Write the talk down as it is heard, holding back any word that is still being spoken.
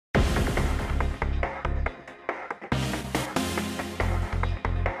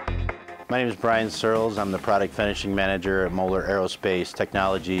My name is Bryan Searles. I'm the product finishing manager at Moeller Aerospace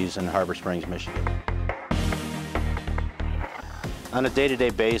Technologies in Harbor Springs, Michigan. On a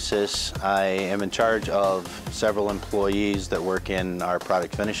day-to-day basis, I am in charge of several employees that work in our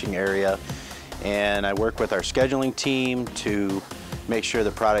product finishing area, and I work with our scheduling team to make sure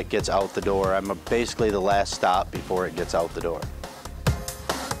the product gets out the door. I'm basically the last stop before it gets out the door.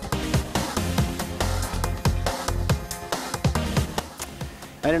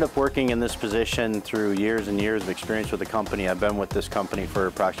 I ended up working in this position through years and years of experience with the company. I've been with this company for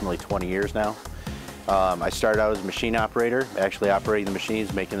approximately 20 years now. I started out as a machine operator, actually operating the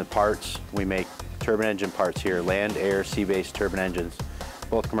machines, making the parts. We make turbine engine parts here, land, air, sea-based turbine engines,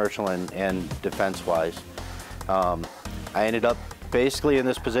 both commercial and defense-wise. I ended up basically in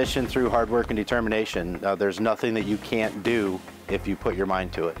this position through hard work and determination. There's nothing that you can't do if you put your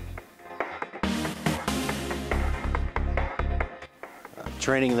mind to it.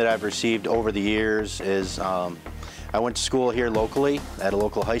 Training that I've received over the years is I went to school here locally at a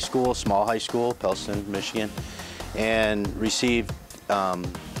local high school, small high school, Pellston, Michigan, and received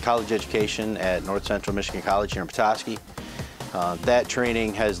college education at North Central Michigan College here in Petoskey. That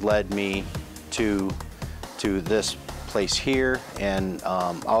training has led me to this place here, and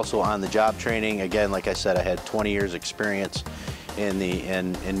also on the job training. Again, like I said, I had 20 years experience in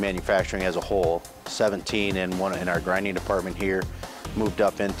manufacturing as a whole, 17 in our grinding department here, moved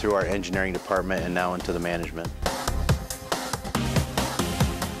up in through our engineering department and now into the management.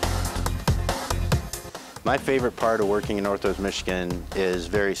 My favorite part of working in Northwest Michigan is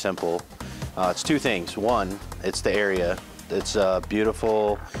very simple. It's two things. One, it's the area. It's a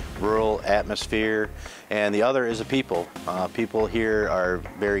beautiful rural atmosphere, and the other is the people. People here are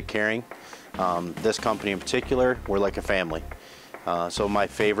very caring. This company in particular, we're like a family. So my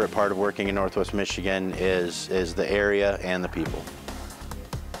favorite part of working in Northwest Michigan is the area and the people.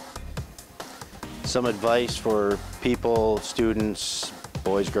 Some advice for people, students,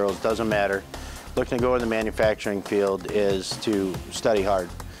 boys, girls, doesn't matter, looking to go in the manufacturing field is to study hard.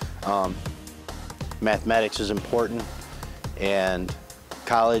 Mathematics is important, and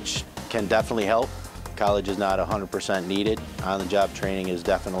college can definitely help. College is not 100% needed. On-the-job training is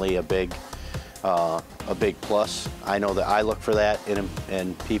definitely a big plus. I know that I look for that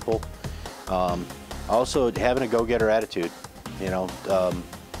in people. Also, having a go-getter attitude.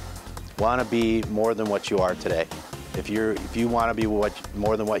 Want to be more than what you are today. If you want to be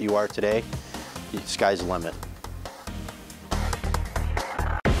more than what you are today, the sky's the limit.